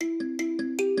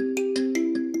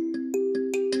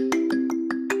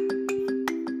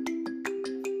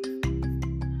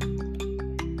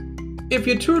If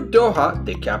you tour Doha,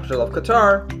 the capital of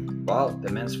Qatar, well,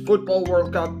 the Men's Football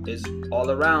World Cup is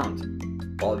all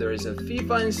around. While there is a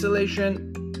FIFA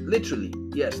installation, literally,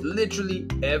 yes, literally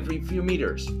every few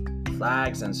meters.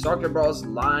 Flags and soccer balls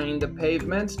line the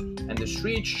pavements, and the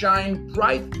streets shine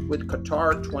bright with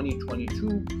Qatar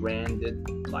 2022 branded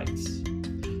lights.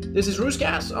 This is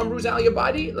Ruscast. I'm Ruz Ali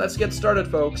Abadi. Let's get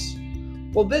started, folks.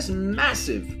 Well, this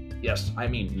massive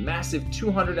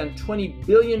 $220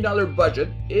 billion budget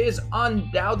is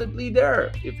undoubtedly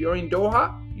there. If you're in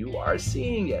Doha, you are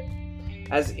seeing it.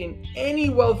 As in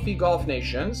any wealthy Gulf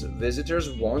nations,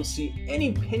 visitors won't see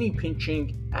any penny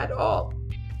pinching at all.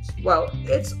 Well,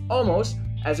 it's almost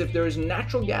as if there is a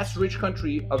natural gas-rich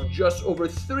country of just over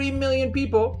 3 million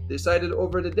people decided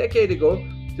over the decade ago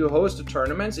to host the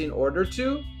tournaments in order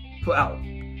to, well,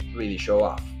 really show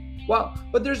off. Well,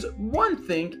 but there's one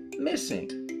thing missing,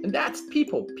 and that's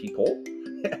people.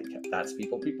 That's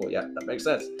people. Yeah, that makes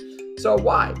sense. So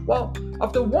why? Well,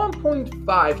 of the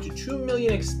 1.5 to 2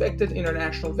 million expected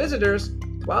international visitors,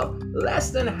 well,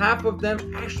 less than half of them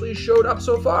actually showed up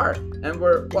so far. And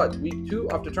we're, week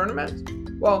 2 of the tournament?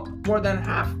 Well, more than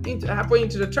halfway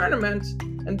into the tournament,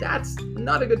 and that's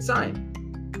not a good sign.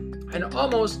 And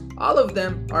almost all of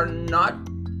them are not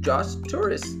just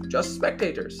tourists, just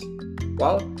spectators.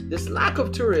 Well, this lack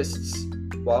of tourists,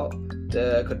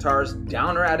 the Qatar's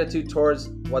downer attitude towards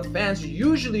what fans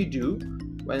usually do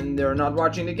when they're not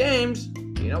watching the games,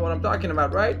 you know what I'm talking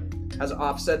about, right? Has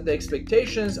offset the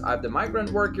expectations of the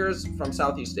migrant workers from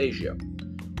Southeast Asia,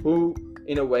 who,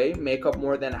 in a way, make up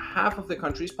more than half of the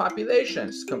country's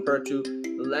populations compared to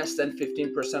less than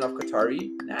 15% of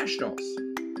Qatari nationals.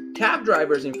 Cab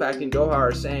drivers, in fact, in Doha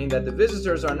are saying that the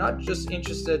visitors are not just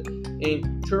interested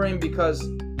in touring because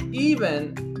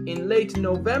even in late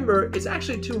November, it's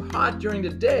actually too hot during the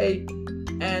day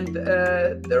and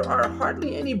there are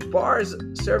hardly any bars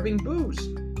serving booze.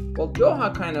 Well,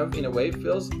 Doha kind of, in a way,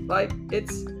 feels like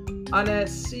it's on a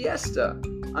siesta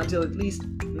until at least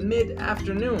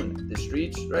mid-afternoon. The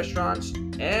streets, restaurants,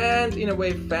 and, in a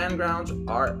way, fan grounds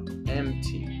are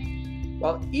empty.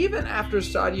 Well, even after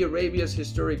Saudi Arabia's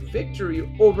historic victory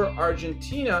over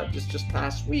Argentina just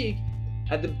past week,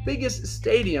 at the biggest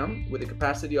stadium with a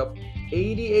capacity of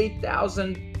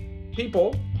 88,000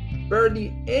 people,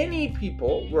 barely any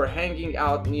people were hanging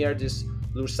out near this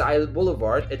Lusail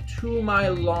Boulevard, a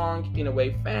 2-mile long, in a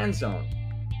way, fan zone.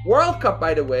 World Cup,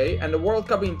 by the way, and the World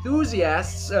Cup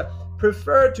enthusiasts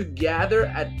prefer to gather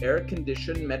at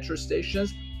air-conditioned metro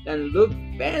stations and look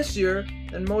fancier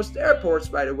than most airports,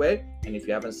 by the way. And if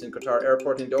you haven't seen Qatar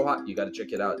Airport in Doha, you gotta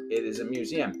check it out. It is a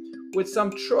museum. With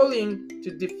some trolling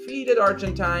to defeated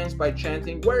Argentines by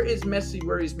chanting, "Where is Messi?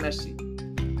 Where is Messi?"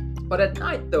 But at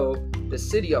night, though, the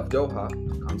city of Doha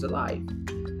comes alive.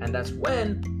 And that's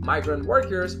when migrant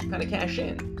workers kind of cash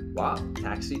in. While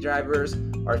taxi drivers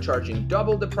are charging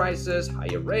double the prices,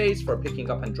 higher rates for picking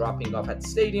up and dropping off at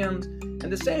stadiums.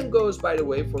 And the same goes, by the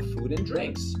way, for food and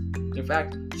drinks. In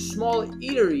fact, small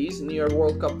eateries near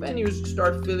World Cup venues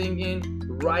start filling in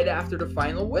right after the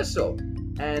final whistle.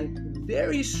 And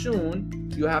very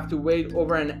soon, you have to wait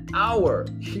over an hour.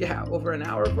 Yeah, over an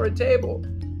hour for a table.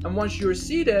 And once you're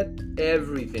seated,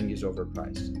 everything is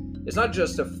overpriced. It's not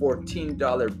just a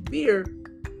 $14 beer.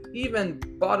 Even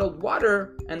bottled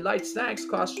water and light snacks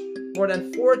cost more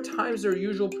than 4 times their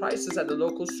usual prices at the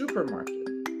local supermarket.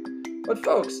 But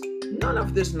folks, none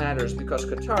of this matters because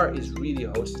Qatar is really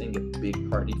hosting a big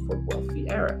party for wealthy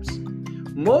Arabs.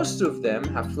 Most of them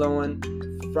have flown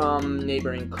from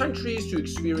neighboring countries to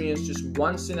experience this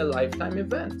once-in-a-lifetime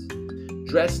event.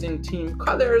 Dressed in team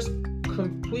colors,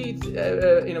 complete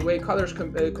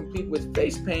with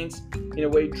face paints, in a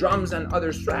way, drums and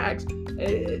other strags,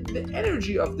 the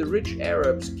energy of the rich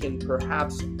Arabs can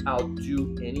perhaps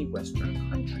outdo any Western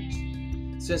countries.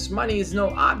 Since money is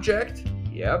no object,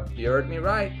 yep, you heard me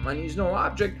right, money is no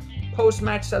object,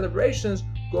 post-match celebrations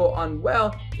go on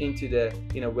well into the,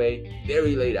 in a way,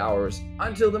 very late hours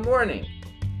until the morning.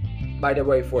 By the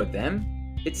way, for them,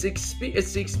 it's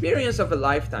the experience of a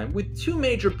lifetime with 2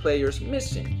 major players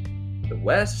missing, the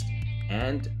West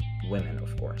and women,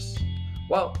 of course.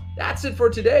 Well, that's it for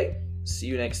today. See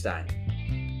you next time.